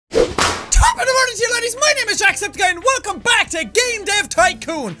Good morning to you laddies, my name is Jacksepticeye and welcome back to Game Dev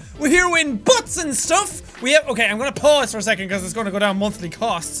Tycoon. We're here with butts and stuff. Okay, I'm gonna pause for a second because it's gonna go down monthly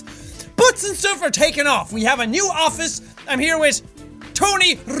costs. Butts and stuff are taking off. We have a new office. I'm here with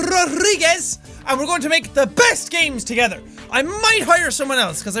Tony Rodriguez and we're going to make the best games together. I might hire someone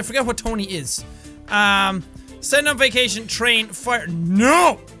else because I forget what Tony is. Send on vacation, train, fire.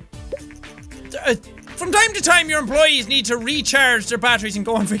 No! From time to time, your employees need to recharge their batteries and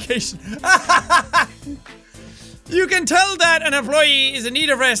go on vacation. You can tell that an employee is in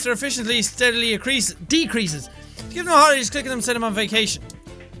need of rest. Their efficiency steadily decreases. To give them a holiday, just click on them, send them on vacation.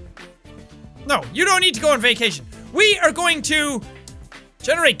 No, you don't need to go on vacation. We are going to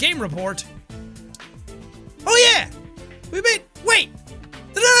generate game report. Oh yeah! Wait,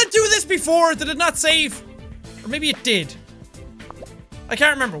 did I not do this before? Did it not save? Or maybe it did. I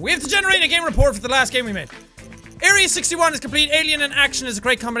can't remember. We have to generate a game report for the last game we made. Area 61 is complete. Alien and action is a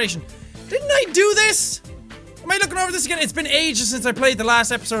great combination. Didn't I do this? Am I looking over this again? It's been ages since I played the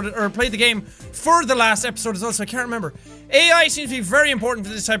last episode, or played the game for the last episode as well, so I can't remember. AI seems to be very important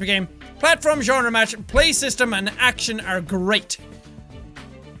for this type of game. Platform, genre match, play system, and action are great.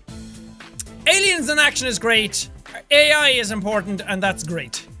 Aliens and action is great. AI is important, and that's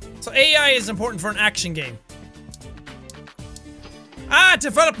great. So AI is important for an action game.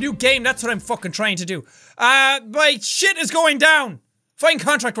 Develop new game. That's what I'm fucking trying to do. My shit is going down. Find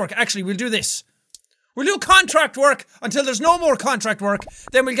contract work. Actually, we'll do this. We'll do contract work until there's no more contract work.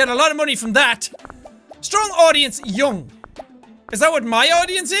 Then we'll get a lot of money from that. Strong audience, young. Is that what my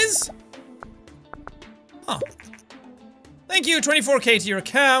audience is? Huh. Thank you, 24k to your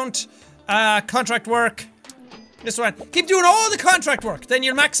account. Contract work. This one. Keep doing all the contract work. Then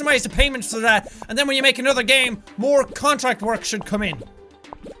you'll maximize the payments for that. And then when you make another game, more contract work should come in.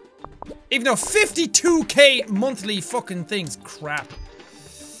 Even though 52k monthly fucking things. Crap.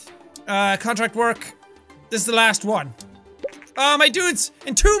 Contract work. This is the last one. My dudes,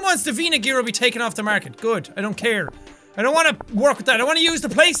 in 2 months the Vina gear will be taken off the market. Good. I don't care. I don't want to work with that. I want to use the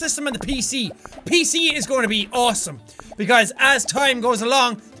play system and the PC. PC is going to be awesome. Because as time goes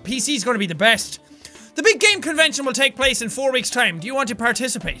along, the PC is going to be the best. The big game convention will take place in 4 weeks' time. Do you want to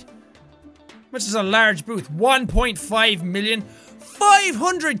participate? Which is a large booth. 1.5 million.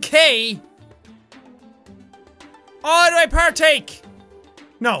 500k? Oh, do I partake?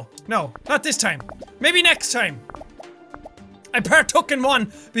 No, not this time. Maybe next time. I partook in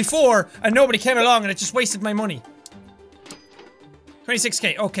one before and nobody came along and it just wasted my money.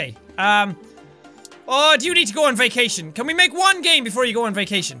 26k, okay. Oh, do you need to go on vacation? Can we make one game before you go on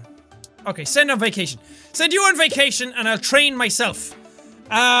vacation? Okay, send on vacation. Send you on vacation and I'll train myself.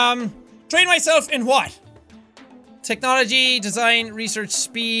 Train myself in what? Technology, design, research,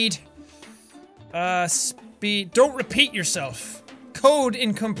 speed. Speed. Don't repeat yourself. Code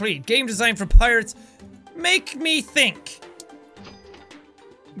incomplete. Game design for pirates. Make me think.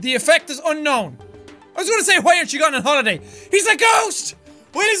 The effect is unknown. I was gonna say, why aren't you gone on holiday? He's a ghost!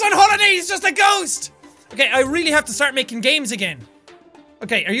 When he's on holiday, he's just a ghost! Okay, I really have to start making games again.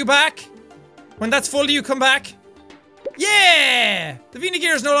 Okay, are you back? When that's full, do you come back? Yeah! The Vina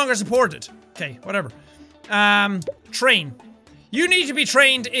gear is no longer supported. Okay, whatever. Train. You need to be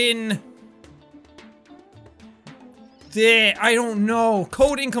trained in... I don't know.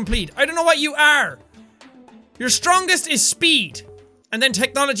 Code incomplete. I don't know what you are. Your strongest is speed. And then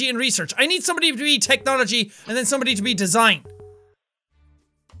technology and research. I need somebody to be technology and then somebody to be design.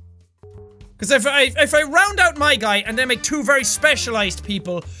 Because if I round out my guy and then make 2 very specialized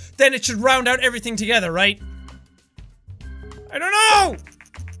people, then it should round out everything together, right? I don't know!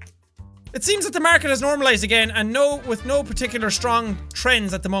 It seems that the market has normalized again and with no particular strong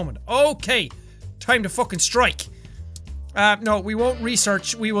trends at the moment. Okay. Time to fucking strike. No, we won't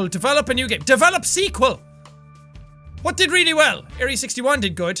research. We will develop a new game. Develop sequel! What did really well? Area 61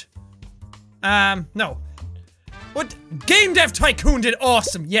 did good. No. What? Game Dev Tycoon did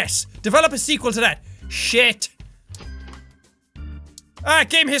awesome, yes. Develop a sequel to that. Shit.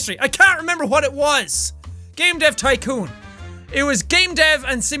 Game history. I can't remember what it was. Game Dev Tycoon. It was game dev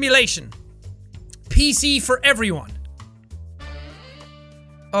and simulation. PC for everyone.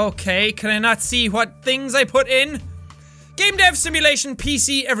 Okay, can I not see what things I put in? Game dev, simulation,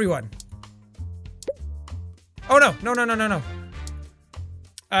 PC, everyone. Oh no, no.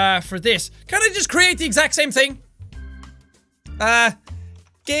 For this. Can I just create the exact same thing?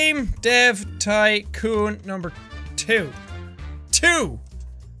 Game Dev Tycoon number 2.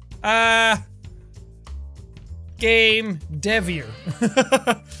 Game Devier.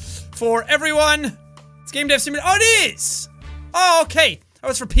 For everyone. It's Game Dev Simulator. Oh, it is! Oh, okay. That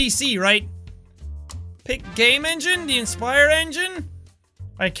was for PC, right? Pick game engine, the Inspire engine.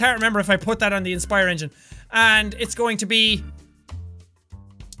 I can't remember if I put that on the Inspire engine. And it's going to be...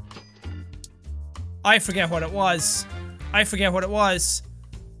 I forget what it was. I forget what it was.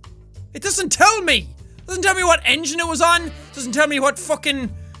 It doesn't tell me! It doesn't tell me what engine it was on. It doesn't tell me what fucking...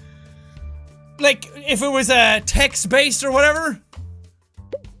 Like, if it was text-based or whatever.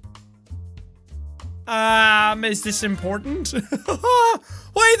 Is this important?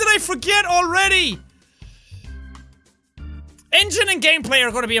 Why did I forget already? Engine and gameplay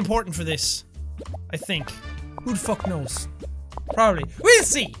are going to be important for this. I think. Who the fuck knows? Probably. We'll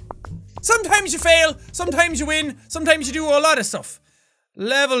see. Sometimes you fail, sometimes you win, sometimes you do a lot of stuff.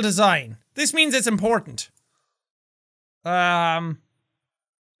 Level design. This means it's important.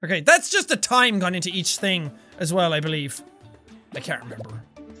 Okay, that's just the time gone into each thing as well, I believe. I can't remember.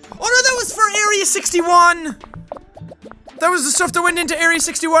 Oh no, that was for Area 61! That was the stuff that went into Area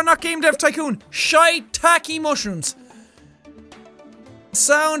 61, not Game Dev Tycoon. Shiitake mushrooms.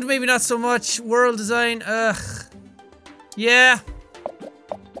 Sound, maybe not so much. World design, ugh. Yeah.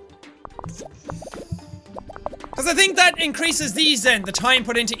 Because I think that increases these then. The time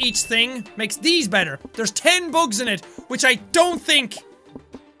put into each thing makes these better. There's 10 bugs in it, which I don't think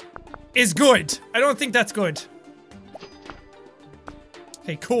is good. I don't think that's good.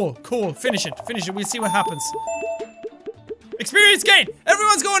 Okay, cool, cool. Finish it. Finish it. We'll see what happens. Experience gain!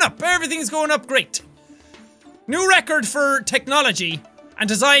 Everyone's going up. Everything's going up. Great. New record for technology and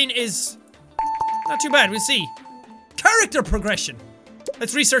design is not too bad. We'll see. Character progression.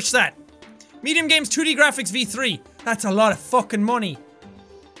 Let's research that. Medium games 2D graphics v3. That's a lot of fucking money.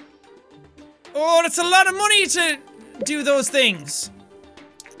 Oh, that's a lot of money to do those things.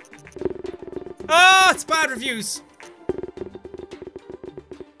 Oh, it's bad reviews.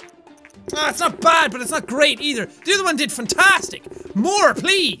 Oh, it's not bad, but it's not great either. The other one did fantastic. More,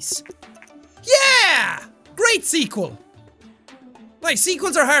 please. Yeah! Great sequel. Like,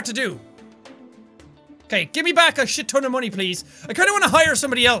 sequels are hard to do. Okay, give me back a shit ton of money, please. I kind of want to hire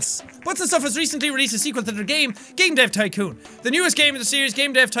somebody else. Butts and Stuff has recently released a sequel to their game, Game Dev Tycoon. The newest game of the series,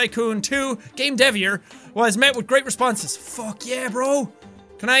 Game Dev Tycoon 2, Game Devier, was met with great responses. Fuck yeah, bro.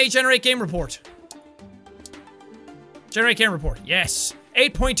 Can I generate game report? Generate game report. Yes.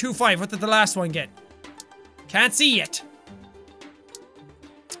 8.25. What did the last one get? Can't see yet.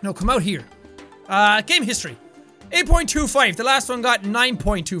 No, come out here. Game history. 8.25. The last one got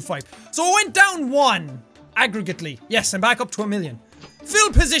 9.25. So it went down 1. Aggregately. Yes, I'm back up to 1 million.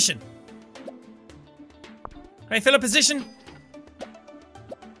 Fill position. Can I fill a position?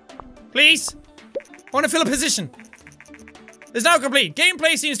 Please? I want to fill a position. It's now complete.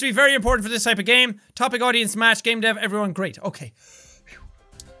 Gameplay seems to be very important for this type of game. Topic, audience, match, game dev, everyone great. Okay.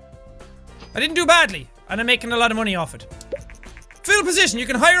 I didn't do badly, and I'm making a lot of money off it. Fill position. You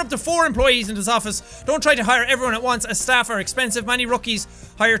can hire up to 4 employees in this office. Don't try to hire everyone at once, as staff are expensive. Many rookies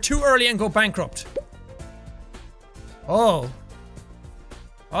hire too early and go bankrupt. Oh.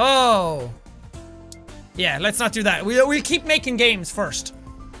 Oh. Yeah, let's not do that. We'll keep making games first.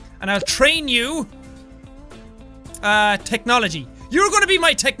 And I'll train you. Technology. You're going to be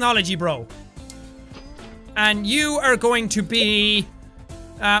my technology bro. And you are going to be...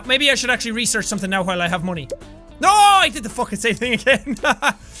 maybe I should actually research something now while I have money. No, I did the fucking same thing again.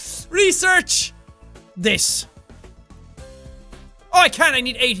 Research this. Oh, I can. I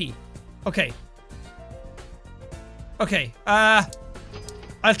need 80. Okay. Okay.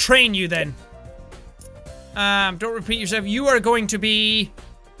 I'll train you then. Don't repeat yourself. You are going to be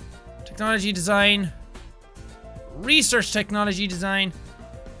technology design. Research technology design.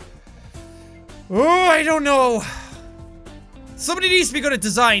 Oh, I don't know. Somebody needs to be good at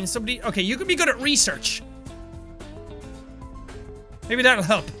design. Somebody... Okay, you can be good at research. Maybe that'll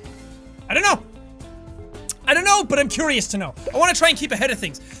help. I don't know. I don't know, but I'm curious to know. I want to try and keep ahead of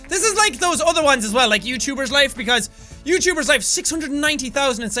things. This is like those other ones as well, like YouTuber's Life, because YouTuber's Life,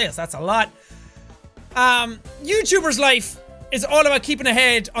 690,000 in sales. That's a lot. YouTuber's Life is all about keeping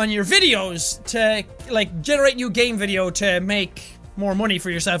ahead on your videos to, like, generate new game video to make more money for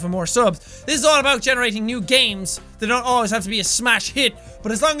yourself and more subs. This is all about generating new games that don't always have to be a smash hit,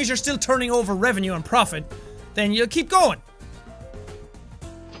 but as long as you're still turning over revenue and profit, then you'll keep going.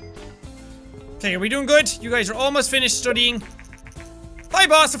 Okay, are we doing good? You guys are almost finished studying. Hi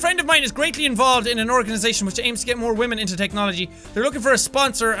boss, a friend of mine is greatly involved in an organization which aims to get more women into technology. They're looking for a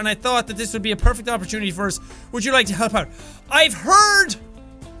sponsor and I thought that this would be a perfect opportunity for us. Would you like to help out? I've heard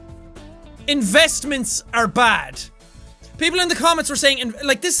investments are bad. People in the comments were saying,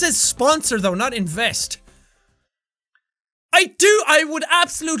 like, this says sponsor though, not invest. I would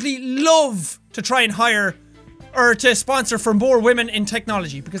absolutely love to try and hire or to sponsor for more women in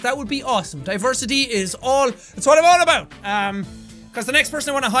technology, because that would be awesome. Diversity is all, it's what I'm all about. Because the next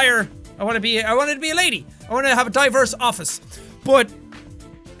person I want to hire, I want it to be a lady. I want to have a diverse office. But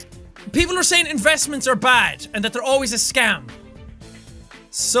people are saying investments are bad and that they're always a scam.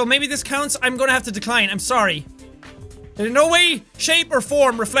 So maybe this counts. I'm going to have to decline. I'm sorry. It in no way, shape, or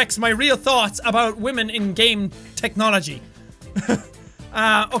form reflects my real thoughts about women in game technology.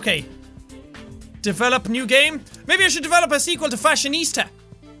 Okay. Develop new game? Maybe I should develop a sequel to Fashionista.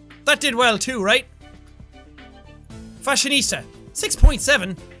 That did well too, right? Fashionista.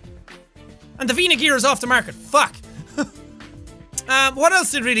 6.7. And the Vina gear is off the market. Fuck. What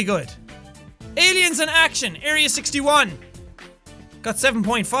else did really good? Aliens in Action. Area 61. Got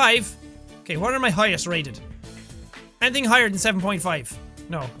 7.5. Okay, what are my highest rated? Anything higher than 7.5?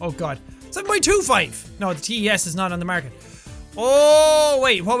 No. Oh god. 7.25. No, the TES is not on the market. Oh,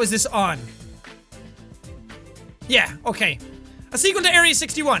 wait. What was this on? Yeah, okay. A sequel to Area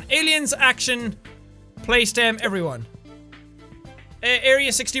 61. Aliens, Action, Playstem, everyone.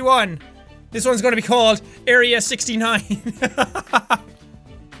 Area 61. This one's gonna be called Area 69.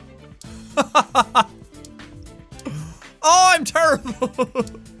 Oh, I'm terrible.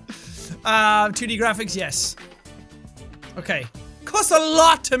 2D graphics, yes. Okay. Costs a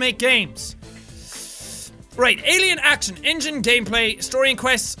lot to make games. Right, Alien Action, engine, gameplay, story and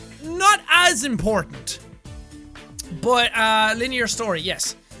quests, not as important. But, linear story,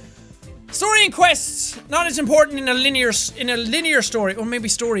 yes. Story and quests, not as important in a linear story. Or maybe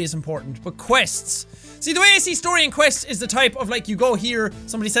story is important, but quests. See, the way I see story and quests is the type of, like, you go here,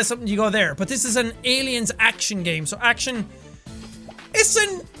 somebody says something, you go there. But this is an Aliens action game, so action...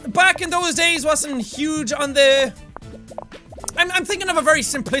 back in those days, wasn't huge on the... I'm thinking of a very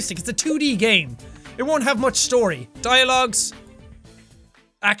simplistic, it's a 2D game. It won't have much story. Dialogues,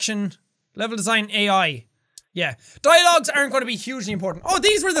 action, level design, AI. Yeah. Dialogues aren't going to be hugely important. Oh,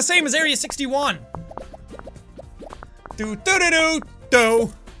 these were the same as Area 61. Do.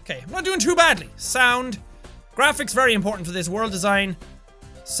 Okay, I'm not doing too badly. Sound. Graphics, very important for this. World design.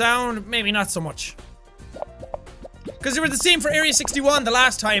 Sound, maybe not so much. Because they were the same for Area 61 the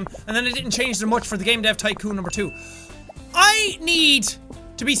last time, and then it didn't change so much for the game Dev Tycoon number 2. I need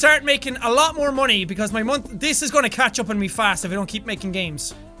to start making a lot more money because this is going to catch up on me fast if I don't keep making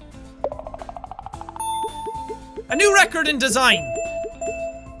games. A new record in design.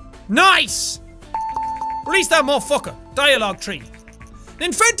 Nice! Release that motherfucker. Dialogue tree.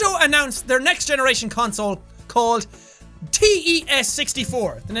 Nintendo announced their next generation console called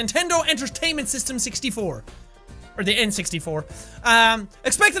TES64, the Nintendo Entertainment System 64. Or the N64.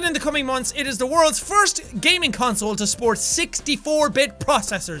 Expected in the coming months, it is the world's first gaming console to sport 64-bit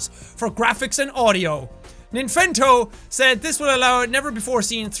processors for graphics and audio. Nintendo said this will allow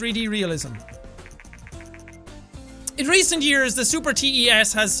never-before-seen 3D realism. In recent years, the Super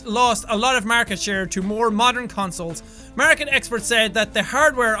TES has lost a lot of market share to more modern consoles. Market experts said that the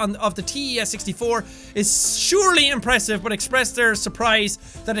hardware of the TES64 is surely impressive, but expressed their surprise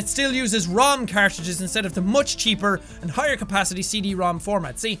that it still uses ROM cartridges instead of the much cheaper and higher capacity CD-ROM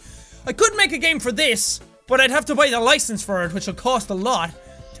format. See, I could make a game for this, but I'd have to buy the license for it, which will cost a lot.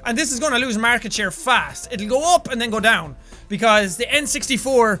 And this is going to lose market share fast. It'll go up and then go down, because the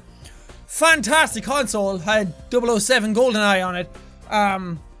N64... fantastic console, had 007 GoldenEye on it,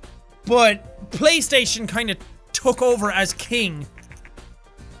 but PlayStation kind of took over as king.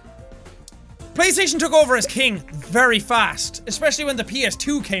 PlayStation took over as king very fast, especially when the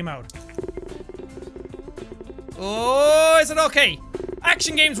PS2 came out. Oh, is it okay?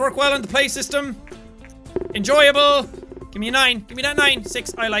 Action games work well on the Play system. Enjoyable. Give me a 9. Give me that 9.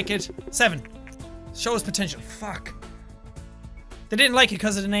 6, I like it. 7. Shows potential. Fuck. They didn't like it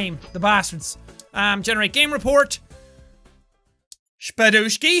because of the name. The bastards. Generate game report.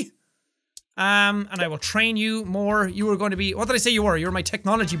 Spadushki. And I will train you more. You are going to be... what did I say you were? You're my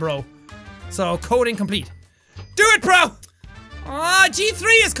technology bro. So, coding complete. Do it, bro! Ah,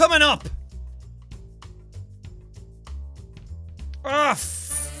 G3 is coming up! Ah,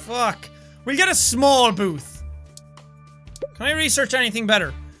 fuck. We'll get a small booth. Can I research anything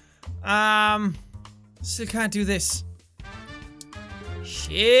better? Still can't do this.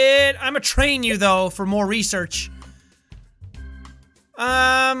 Shit. I'ma train you, though, for more research.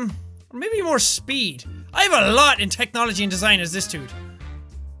 Maybe more speed. I have a lot in technology and design as this dude.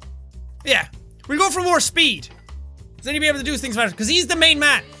 Yeah. We'll go for more speed. Then he'll be able to do things better. Because he's the main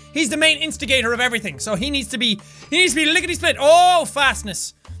man. He's the main instigator of everything. So he needs to be lickety-split. Oh,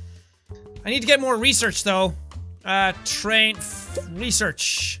 fastness. I need to get more research, though.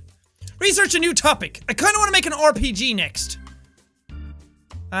 Research. Research a new topic. I kind of want to make an RPG next.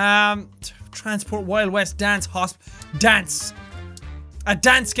 Transport Wild West Dance Dance. A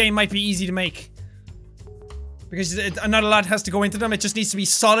dance game might be easy to make. Because not a lot has to go into them. It just needs to be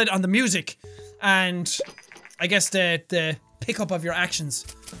solid on the music. And I guess the pickup of your actions.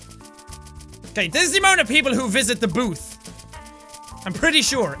 Okay, this is the amount of people who visit the booth. I'm pretty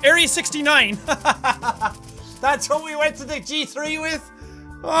sure. Area 69. That's who we went to the G3 with?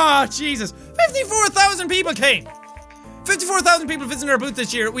 Oh, Jesus. 54,000 people came. 54,000 people visited our booth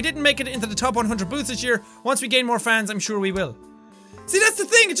this year. We didn't make it into the top 100 booths this year. Once we gain more fans, I'm sure we will. See, that's the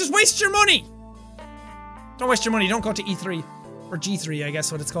thing. It just wastes your money. Don't waste your money. Don't go to E3. Or G3, I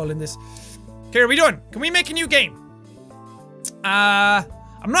guess what it's called in this. Okay, are we done? Can we make a new game?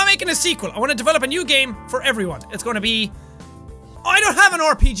 I'm not making a sequel. I want to develop a new game for everyone. It's going to be... Oh, I don't have an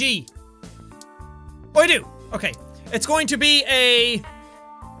RPG. Oh, I do. Okay. It's going to be a...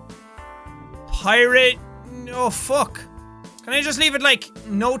 Pirate... Oh, fuck. Can I just leave it like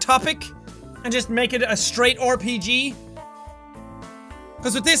no topic? And just make it a straight RPG?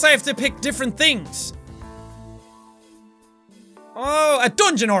 Because with this I have to pick different things. Oh, a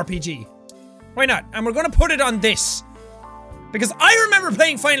dungeon RPG. Why not? And we're going to put it on this. Because I remember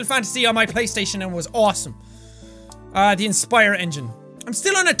playing Final Fantasy on my PlayStation and it was awesome. The Inspire engine. I'm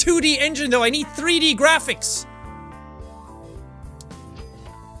still on a 2D engine though. I need 3D graphics.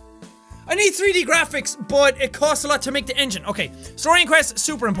 I need 3D graphics, but it costs a lot to make the engine. Okay, story and quest,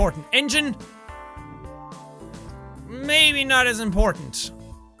 super important. Engine, maybe not as important.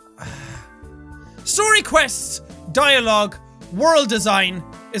 Story quests, dialogue, world design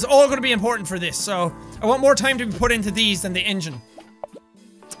is all going to be important for this, so I want more time to be put into these than the engine.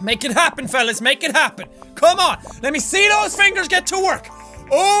 Make it happen, fellas, make it happen. Come on, let me see those fingers get to work.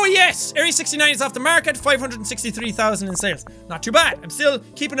 Oh yes, Area 69 is off the market, 563,000 in sales. Not too bad, I'm still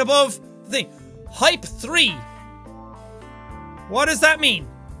keeping above the thing. Hype 3. What does that mean?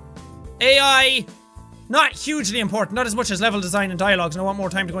 AI, not hugely important, not as much as level design and dialogues, and I want more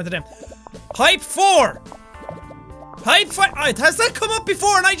time to go into them. Hype 4. Hype 5, has that come up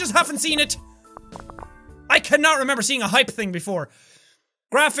before and I just haven't seen it? I cannot remember seeing a hype thing before.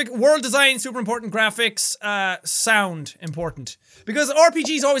 Graphic, world design, super important. Graphics, sound, important. Because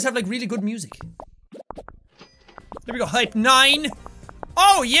RPGs always have like really good music. There we go, hype 9.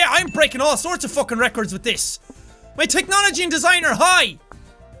 Oh yeah, I'm breaking all sorts of fucking records with this. My technology and design are high.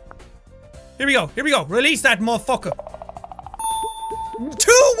 Here we go, release that motherfucker.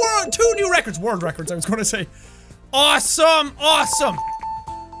 Two new records, world records I was gonna say. Awesome, awesome.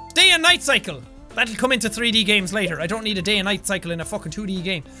 Day and night cycle. That'll come into 3D games later. I don't need a day and night cycle in a fucking 2D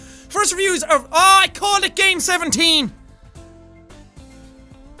game. First reviews of... Oh, I called it Game 17!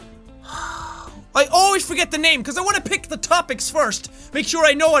 I always forget the name, because I want to pick the topics first. Make sure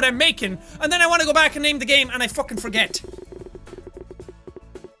I know what I'm making. And then I want to go back and name the game, and I fucking forget.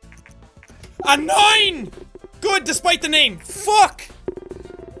 A 9! Good, despite the name. Fuck!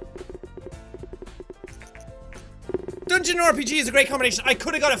 Dungeon RPG is a great combination. I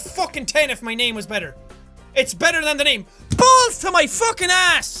could have got a fucking 10 if my name was better. It's better than the name. Balls to my fucking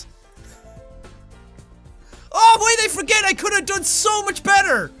ass! Oh, why did I forget? I could have done so much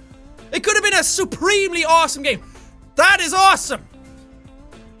better. It could have been a supremely awesome game. That is awesome.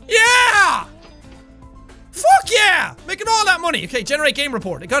 Yeah! Fuck yeah! Making all that money. Okay, generate game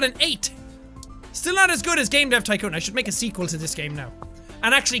report. I got an 8. Still not as good as Game Dev Tycoon. I should make a sequel to this game now.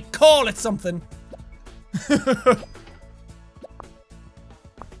 And actually call it something.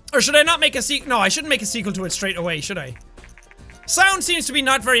 Or should I not make a sequel? No, I shouldn't make a sequel to it straight away, should I? Sound seems to be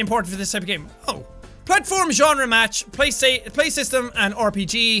not very important for this type of game. Oh. Platform genre match, play system and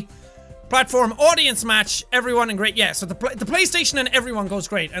RPG. Platform audience match, everyone and great. Yeah, so the PlayStation and everyone goes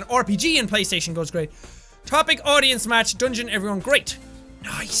great. And RPG and PlayStation goes great. Topic audience match, dungeon, everyone great.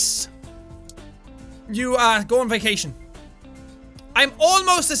 Nice. You go on vacation. I'm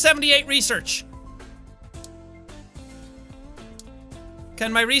almost a 78 research.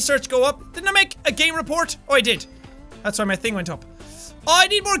 Can my research go up? Didn't I make a game report? Oh, I did. That's why my thing went up. Oh, I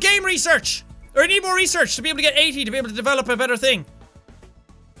need more game research! Or I need more research to be able to get 80 to be able to develop a better thing.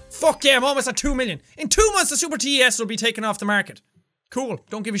 Fuck yeah, I'm almost at 2 million. In 2 months, the Super TES will be taken off the market. Cool,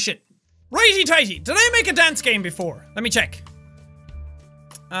 don't give a shit. Righty tighty, did I make a dance game before? Let me check.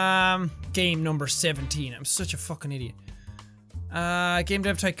 Game number 17. I'm such a fucking idiot. Game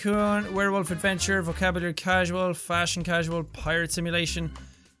Dev Tycoon, Werewolf Adventure, Vocabulary Casual, Fashion Casual, Pirate Simulation,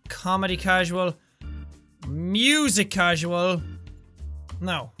 Comedy Casual, Music Casual.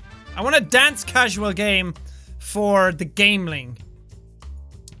 No. I want a dance casual game for the Gameling.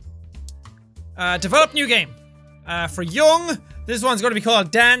 Develop new game. For young, this one's going to be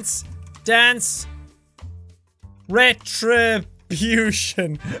called Dance Retribution.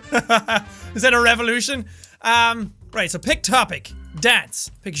 Is that a revolution? Right, so pick topic, dance.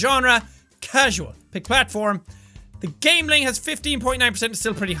 Pick genre, casual. Pick platform, The game link has 15.9%, it's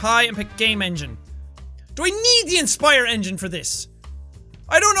still pretty high, and pick game engine. Do I need the Inspire engine for this?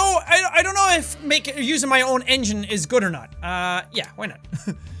 I don't know. I don't know if using my own engine is good or not. Yeah, why not?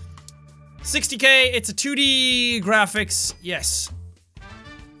 60k, it's a 2D graphics, yes.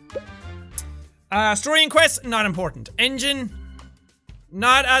 Story and quests, not important. Engine,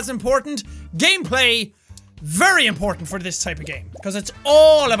 not as important. Gameplay, very important for this type of game. Because it's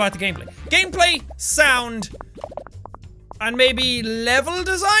all about the gameplay. Gameplay, sound, and maybe level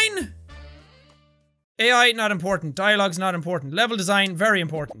design? AI, not important. Dialogue's not important. Level design, very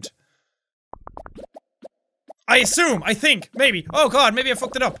important. I assume, I think, maybe. Oh god, maybe I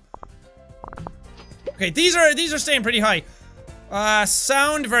fucked it up. Okay, these are staying pretty high.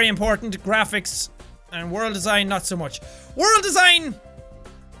 Sound, very important. Graphics and world design, not so much. World design,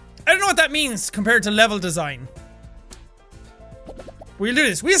 I don't know what that means compared to level design. We'll do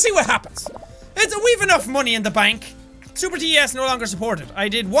this. We'll see what happens. We've enough money in the bank. Super TES no longer supported. I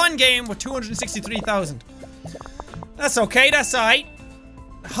did one game with 263,000. That's okay, that's alright.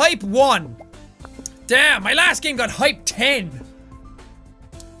 Hype 1. Damn, my last game got hype 10.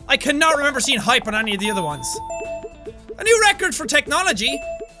 I cannot remember seeing hype on any of the other ones. A new record for technology.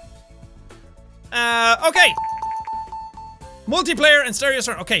 Okay. Multiplayer and stereo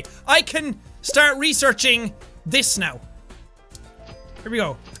sound. Okay, I can start researching this now. Here we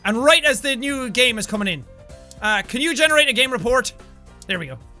go. And right as the new game is coming in. Can you generate a game report? There we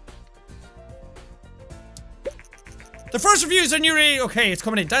go. The first reviews are new. Okay, it's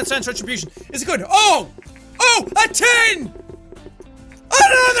coming in. Dance Dance Retribution. Is it good? Oh! Oh! A 10!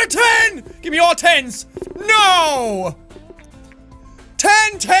 Another 10! Give me all 10s. No!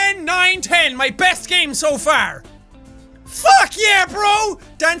 10, 10, 9, 10. My best game so far. Fuck yeah, bro!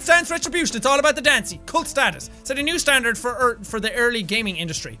 Dance Dance Retribution. It's all about the dancey. Cult status. Set a new standard for the early gaming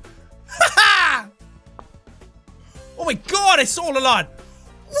industry. Haha! Oh my god, I sold a lot.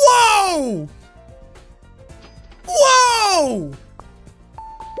 Whoa! Whoa!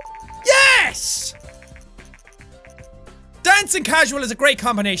 Yes! Dance and casual is a great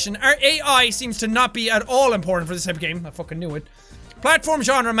combination. Our AI seems to not be at all important for this type of game. I fucking knew it. Platform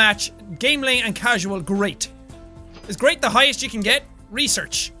genre match, gameplay and casual, great. Is great the highest you can get?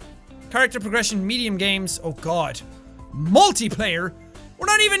 Research. Character progression, medium games, oh god. Multiplayer? We're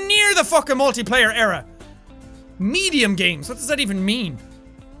not even near the fucking multiplayer era. Medium games, what does that even mean?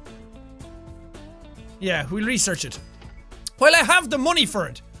 Yeah, we'll research it. While I have the money for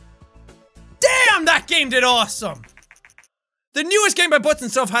it. Damn, that game did awesome! The newest game by Butts and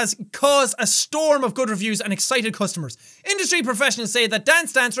Stuff has caused a storm of good reviews and excited customers. Industry professionals say that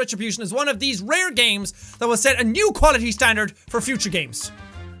Dance Dance Retribution is one of these rare games that will set a new quality standard for future games.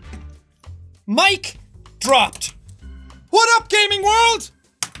 Mic dropped. What up, gaming world?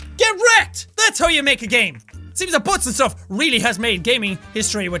 Get wrecked! That's how you make a game. Seems that Butts and Stuff really has made gaming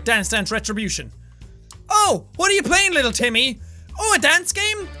history with Dance Dance Retribution. Oh, what are you playing, little Timmy? Oh, a dance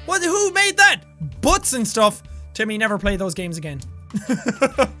game? What? Who made that? Butts and Stuff. Timmy, never play those games again.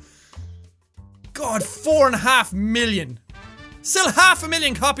 God, 4.5 million. Sell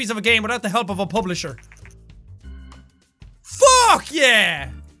 500,000 copies of a game without the help of a publisher. Fuck yeah!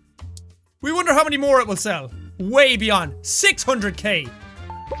 We wonder how many more it will sell. Way beyond. 600k.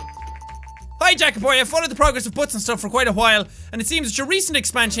 Hi Jackaboy, I've followed the progress of Butts and Stuff for quite a while, and it seems that your recent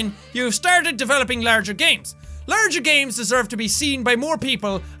expansion, you have started developing larger games. Larger games deserve to be seen by more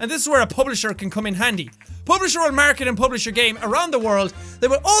people, and this is where a publisher can come in handy. Publisher will market and publish your game around the world. They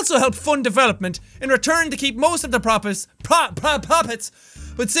will also help fund development, in return to keep most of the profits,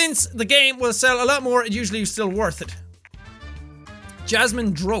 but since the game will sell a lot more, it usually is still worth it.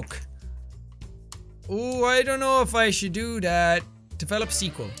 Jasmine Droke. Oh, I don't know if I should do that. Develop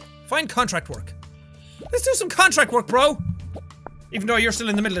sequel. Find contract work. Let's do some contract work, bro. Even though you're still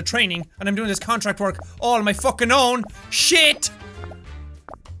in the middle of training, and I'm doing this contract work all on my fucking own. Shit!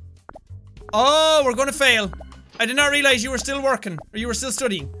 Oh, we're gonna fail. I did not realize you were still working, or you were still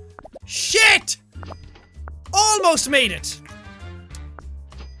studying. Shit! Almost made it.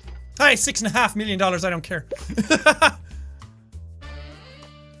 Hi, $6.5 million, I don't care.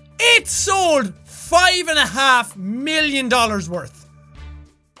 It sold $5.5 million worth.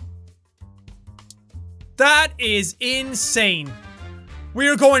 That is insane.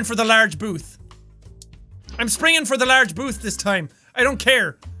 We're going for the large booth. I'm springing for the large booth this time. I don't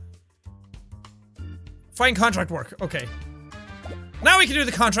care. Find contract work. Okay. Now we can do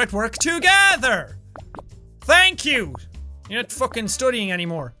the contract work together. Thank you. You're not fucking studying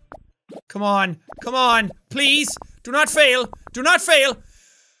anymore. Come on. Come on. Please. Do not fail. Do not fail.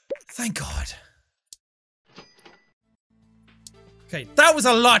 Thank God. Okay, that was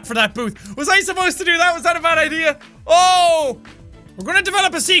a lot for that booth. Was I supposed to do that? Was that a bad idea? Oh! We're gonna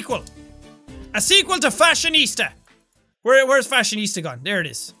develop a sequel. A sequel to Fashionista. Where's Fashionista gone? There it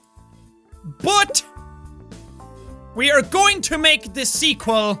is. But we are going to make this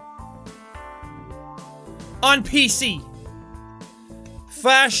sequel on PC.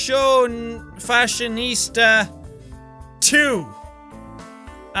 Fashionista 2.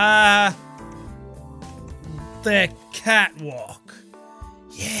 The catwalk.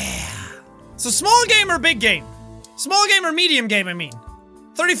 Yeah. So small game or big game? Small game or medium game, I mean.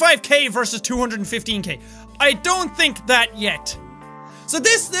 35k versus 215k. I don't think that yet. So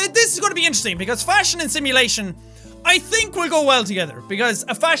this is going to be interesting because fashion and simulation, I think, will go well together. Because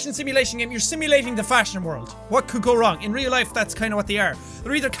a fashion simulation game, you're simulating the fashion world. What could go wrong? In real life, that's kind of what they are.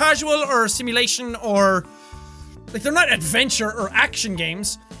 They're either casual or simulation or... like, they're not adventure or action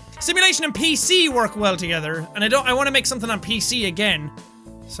games. Simulation and PC work well together, and I want to make something on PC again.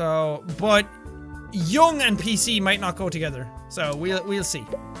 So, but young and PC might not go together. So we'll see.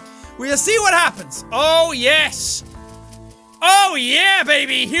 We'll see what happens. Oh yes. Oh yeah,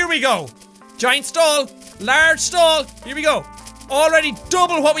 baby. Here we go. Giant stall, large stall. Here we go. Already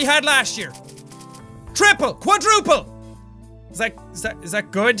double what we had last year. Triple, quadruple. Is that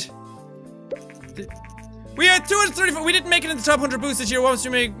good? We had 234. We didn't make it in the top 100 boosts this year. Once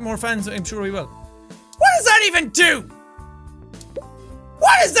we make more fans, I'm sure we will. What does that even do?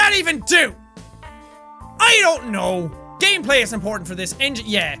 What does that even do? I don't know. Gameplay is important for this engine.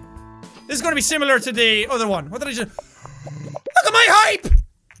 Yeah. This is going to be similar to the other one. What did I just... Look at my hype!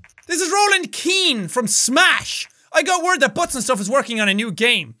 This is Roland Keane from Smash. I got word that Butts and Stuff is working on a new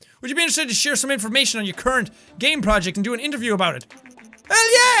game. Would you be interested to share some information on your current game project and do an interview about it?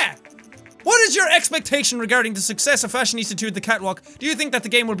 Hell yeah! What is your expectation regarding the success of Fashionista 2 The Catwalk? Do you think that the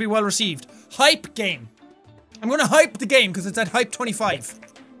game will be well received? Hype game. I'm gonna hype the game because it's at hype 25.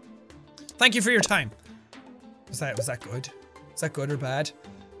 Thank you for your time. Was that good? Is that good or bad?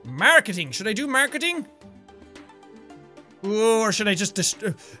 Marketing. Should I do marketing? Ooh, or should I just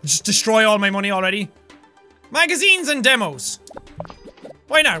destroy all my money already? Magazines and demos.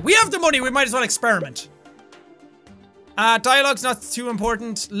 Why not? We have the money, we might as well experiment. Dialogue's not too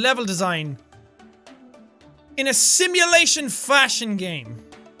important. Level design. In a simulation fashion game.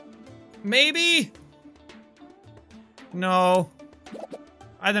 Maybe? No.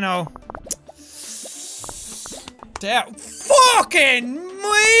 I don't know. Damn. Fucking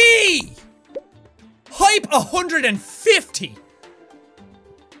me! Hype 150!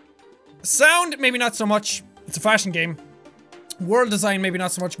 Sound, maybe not so much. It's a fashion game. World design, maybe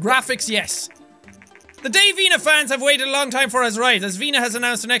not so much. Graphics, yes. The day Vina fans have waited a long time for his rise, as Vina has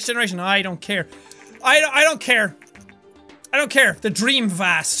announced the next generation. I don't care. I don't care. I don't care. The dream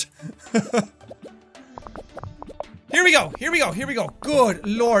vast. Here we go. Here we go. Here we go. Good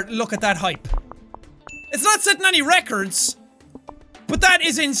lord, look at that hype. It's not setting any records, but that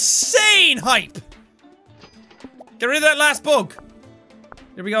is insane hype. Get rid of that last bug.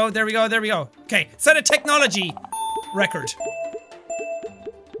 There we go. There we go. There we go. Okay, set a technology record.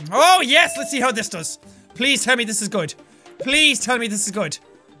 Oh yes, let's see how this does. Please tell me this is good. Please tell me this is good.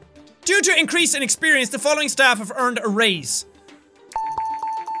 Due to increase in experience, the following staff have earned a raise.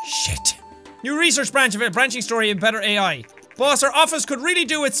 Shit. New research branch of it, branching story and better AI. Boss, our office could really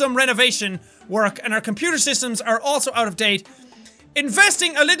do with some renovation work, and our computer systems are also out of date.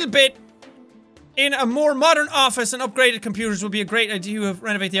 Investing a little bit in a more modern office and upgraded computers would be a great idea to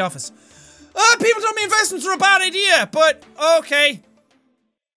renovate the office. People told me investments were a bad idea, but okay.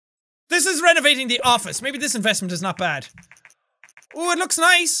 This is renovating the office. Maybe this investment is not bad. Oh, it looks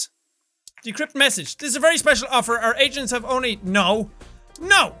nice. Decrypt message. This is a very special offer. Our agents have only... No.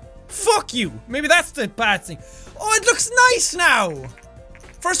 No. Fuck you. Maybe that's the bad thing. Oh, it looks nice now.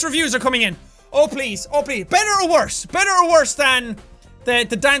 First reviews are coming in. Oh, please. Oh, please. Better or worse? Better or worse than the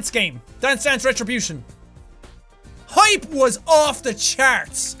dance game? Dance Dance Retribution. Hype was off the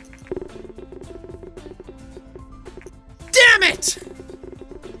charts. Damn it!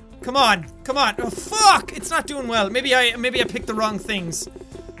 Come on, come on. Oh, fuck! It's not doing well. Maybe I picked the wrong things.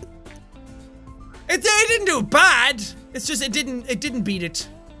 It didn't do bad. It's just it didn't beat it.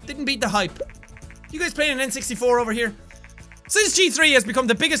 Didn't beat the hype. You guys playing an N64 over here? Since G3 has become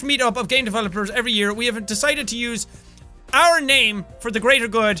the biggest meetup of game developers every year, we have decided to use our name for the greater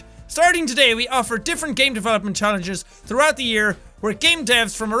good. Starting today, we offer different game development challenges throughout the year where game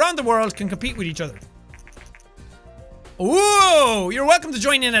devs from around the world can compete with each other. Ooh, you're welcome to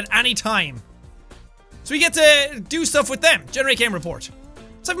join in at any time. So we get to do stuff with them. Generate game report.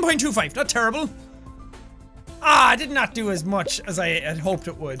 7.25, not terrible. I did not do as much as I had hoped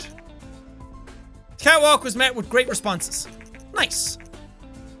it would. Catwalk was met with great responses. Nice.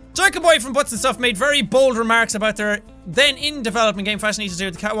 Jacob Boy from Butts and Stuff made very bold remarks about their then in development game Fashion Eaters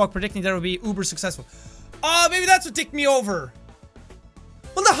with the catwalk, predicting that it would be uber successful. Oh, maybe that's what dicked me over.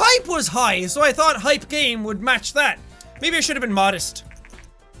 Well, the hype was high, so I thought hype game would match that. Maybe I should have been modest.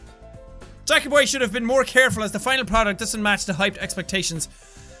 Jackie Boy should have been more careful as the final product doesn't match the hyped expectations.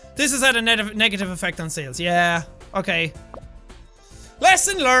 This has had a negative effect on sales. Yeah, okay.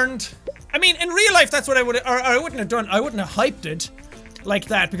 Lesson learned. I mean, in real life, that's what I would, or I wouldn't have done. I wouldn't have hyped it like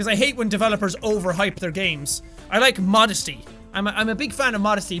that because I hate when developers overhype their games. I like modesty. I'm a big fan of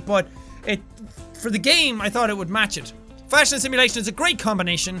modesty, but for the game, I thought it would match it. Fashion and simulation is a great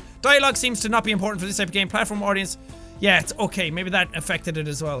combination. Dialogue seems to not be important for this type of game. Platform audience, yeah, it's okay. Maybe that affected it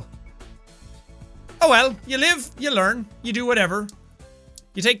as well. Oh well, you live, you learn, you do whatever.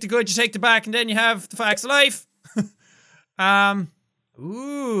 You take the good, you take the back, and then you have the facts of life.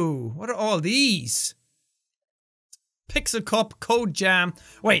 Ooh, what are all these? Pixel Cup, Code Jam.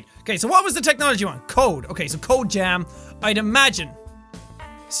 Wait, okay, so what was the technology one? Code. Okay, so Code Jam, I'd imagine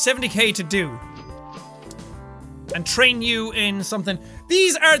 70k to do. And train you in something.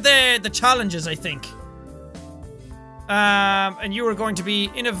 These are the challenges, I think. And you are going to be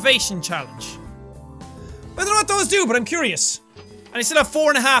Innovation Challenge. I don't know what those do, but I'm curious. And I still have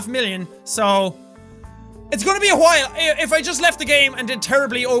 4.5 million, so it's gonna be a while. If I just left the game and did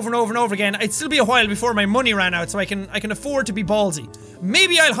terribly over and over and over again, it'd still be a while before my money ran out, so I can afford to be ballsy.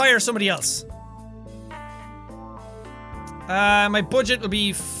 Maybe I'll hire somebody else. My budget will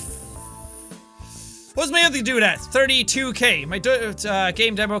be what's my other do that? 32k. My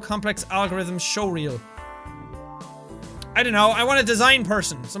game demo, complex algorithm, showreel. I don't know. I want a design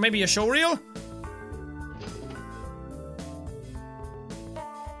person, so maybe a showreel.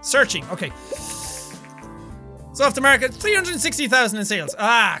 Searching. Okay. So off the market, 360,000 in sales.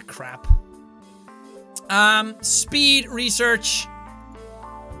 Ah, crap. Speed research.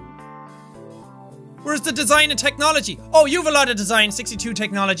 Where's the design and technology? Oh, you have a lot of design. 62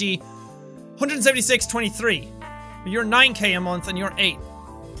 technology. 176, 23. You're 9k a month and you're 8.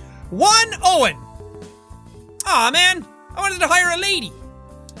 1 Owen. Aw, man. I wanted to hire a lady.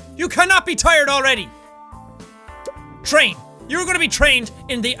 You cannot be tired already. Train. You're going to be trained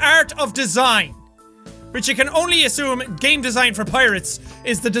in the art of design. Which you can only assume game design for pirates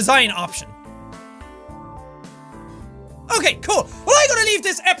is the design option. Okay, cool. Well, I'm going to leave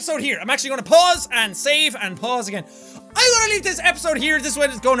this episode here. I'm actually going to pause and save and pause again. I'm going to leave this episode here. This one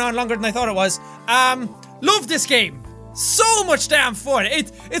is going on longer than I thought it was. Love this game. So much damn fun.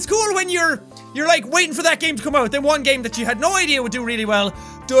 It's cool when you're like waiting for that game to come out. Then one game that you had no idea would do really well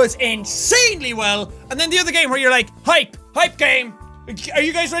does insanely well. And then the other game where you're like, hype game. Are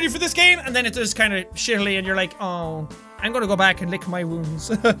you guys ready for this game? And then it does kind of shittily and you're like, oh, I'm gonna go back and lick my wounds.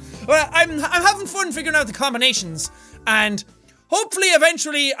 Well, I'm having fun figuring out the combinations. And hopefully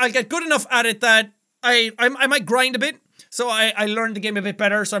eventually I'll get good enough at it that I might grind a bit. So I learned the game a bit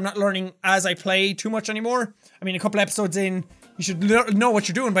better, so I'm not learning as I play too much anymore. I mean, a couple episodes in, you should know what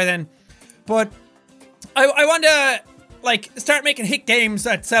you're doing by then. But I want to, like, start making hit games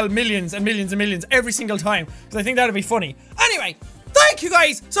that sell millions and millions and millions every single time, because I think that'd be funny. Anyway, thank you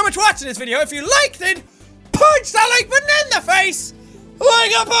guys so much for watching this video. If you liked it, punch that like button in the face,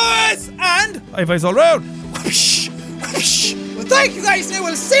 like a boss, and high fives all round. Whoosh, whoosh. Well, thank you guys, and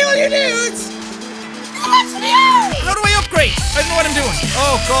we'll see all you dudes. How do I upgrade? I don't know what I'm doing.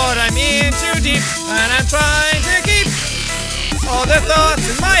 Oh god, I'm in too deep, and I'm trying to keep all the thoughts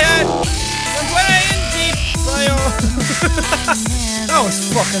in my head. I'm playing deep. That was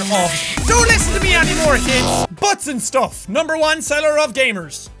fucking awful. Don't listen to me anymore, kids. Butts and Stuff, #1 seller of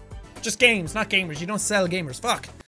gamers. Just games, not gamers. You don't sell gamers. Fuck.